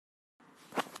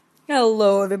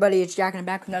Hello everybody, it's Jack and I'm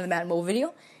back with another Madden mobile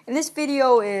video. And this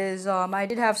video is, I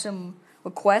did have some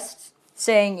requests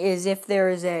saying if there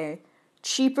is a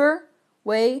cheaper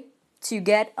way to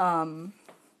get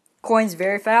coins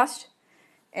very fast.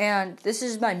 And this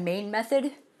is my main method.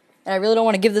 And I really don't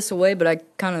want to give this away, but I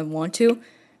kind of want to.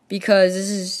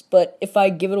 But if I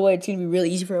give it away, it's going to be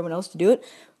really easy for everyone else to do it.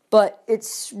 But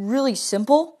it's really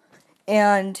simple,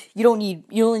 and you only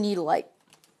need like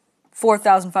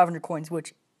 4,500 coins,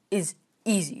 which is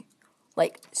easy.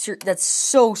 That's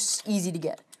so easy to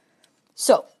get.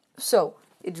 So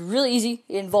it's really easy.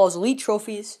 It involves elite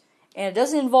trophies, and it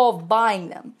doesn't involve buying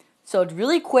them. So it's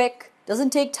really quick,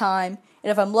 doesn't take time,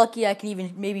 and if I'm lucky, I can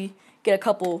even maybe get a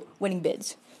couple winning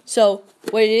bids. So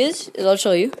what it is I'll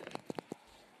show you.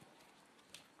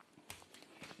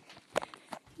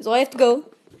 All I have to go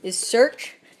is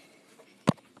search,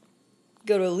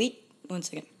 go to elite. One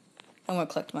second. I'm going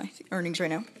to collect my earnings right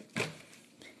now.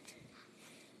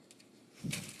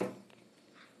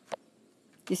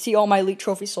 You see all my elite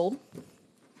trophies sold.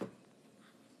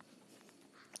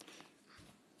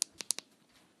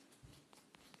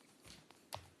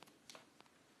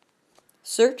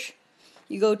 Search.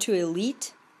 You go to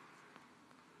elite.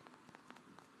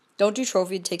 Don't do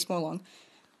trophy, it takes more long.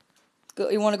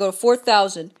 You want to go to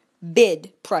 4,000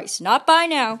 bid price. Not buy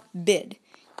now, bid.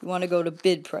 You want to go to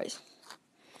bid price.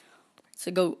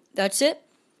 So that's it.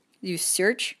 You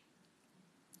search.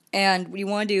 And what you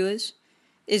want to do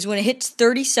is when it hits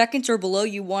 30 seconds or below,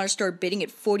 you want to start bidding at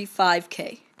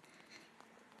 45K.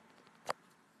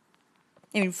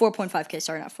 I mean 4.5K,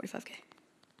 sorry, not 45K.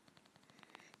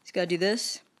 Just gotta do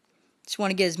this. Just want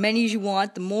to get as many as you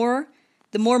want. The more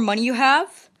money you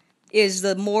have is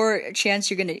the more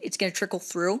chance it's gonna trickle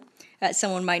through. That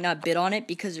someone might not bid on it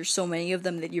because there's so many of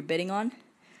them that you're bidding on.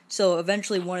 So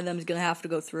eventually one of them is gonna have to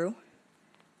go through.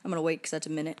 I'm gonna wait because that's a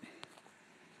minute.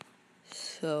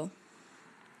 So,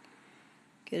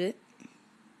 get it?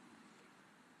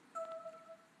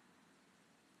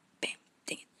 Bam,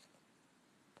 dang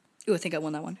it. Ooh, I think I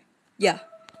won that one. Yeah,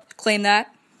 claim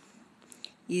that.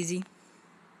 Easy.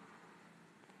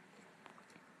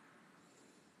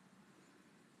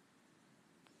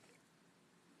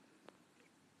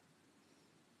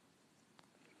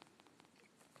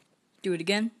 Do it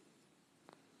again.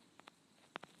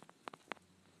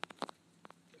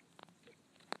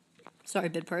 Sorry,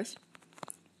 bid price.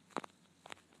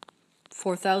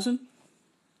 4,000.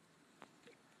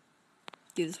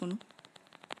 Do this one.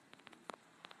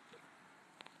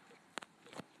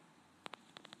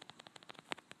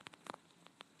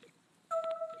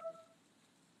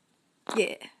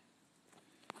 Yeah.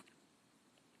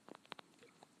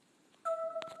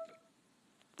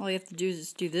 All you have to do is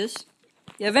just do this.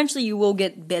 Yeah, eventually you will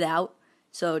get bid out,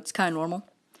 so it's kind of normal.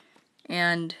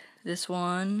 And this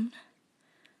one,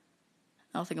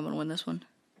 I don't think I'm going to win this one.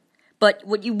 But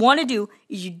what you want to do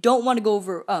is you don't want to go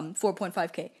over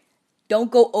 4.5K.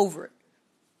 Don't go over it.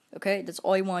 Okay? That's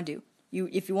all you want to do.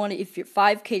 If you're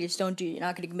 5K, just don't do it. You're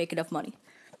not going to make enough money.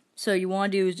 So you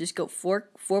want to do is just go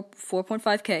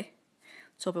 4.5K.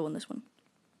 Let's hope I win this one.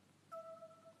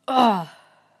 Alright.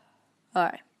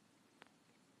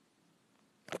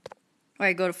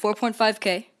 Alright, go to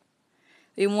 4.5K.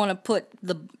 You want to put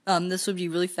this would be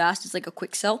really fast. It's like a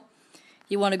quick sell.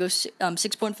 You want to go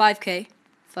 6.5K.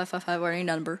 555 or any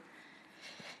number.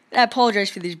 And I apologize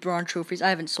for these bronze trophies. I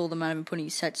haven't sold them. I haven't put any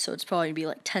sets, so it's probably going to be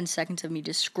like 10 seconds of me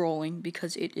just scrolling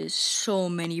because it is so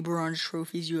many bronze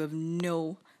trophies. You have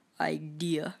no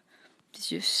idea. There's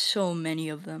just so many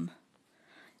of them.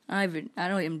 I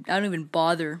don't even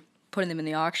bother putting them in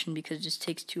the auction because it just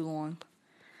takes too long.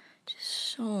 Just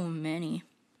so many.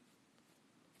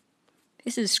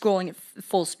 This is scrolling at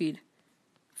full speed.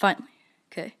 Finally.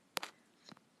 Okay.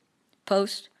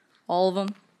 Post. All of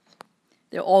them.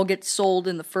 They'll all get sold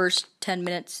in the first 10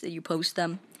 minutes that you post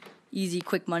them. Easy,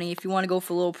 quick money. If you want to go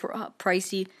for a little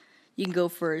pricey, you can go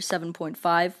for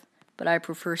 7.5. But I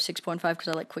prefer 6.5 because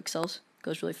I like quick sells. It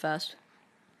goes really fast.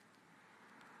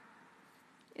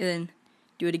 And then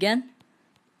do it again.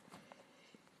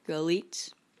 Go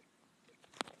elites.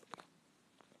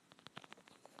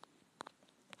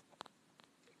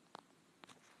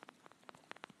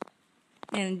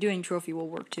 And doing trophy will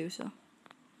work too, so.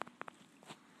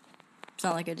 It's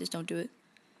not like I just don't do it.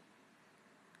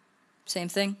 Same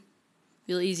thing.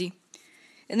 Really easy.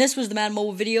 And this was the Madden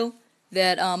mobile video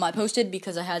that I posted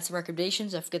because I had some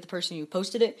recommendations. I forget the person who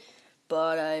posted it,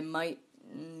 but I might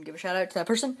give a shout out to that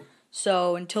person.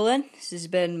 So until then, this has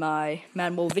been my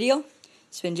Madden mobile video.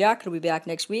 It's been Jack. I'll be back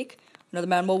next week. Another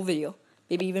Madden mobile video.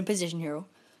 Maybe even Position Hero.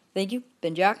 Thank you.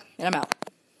 Been Jack, and I'm out.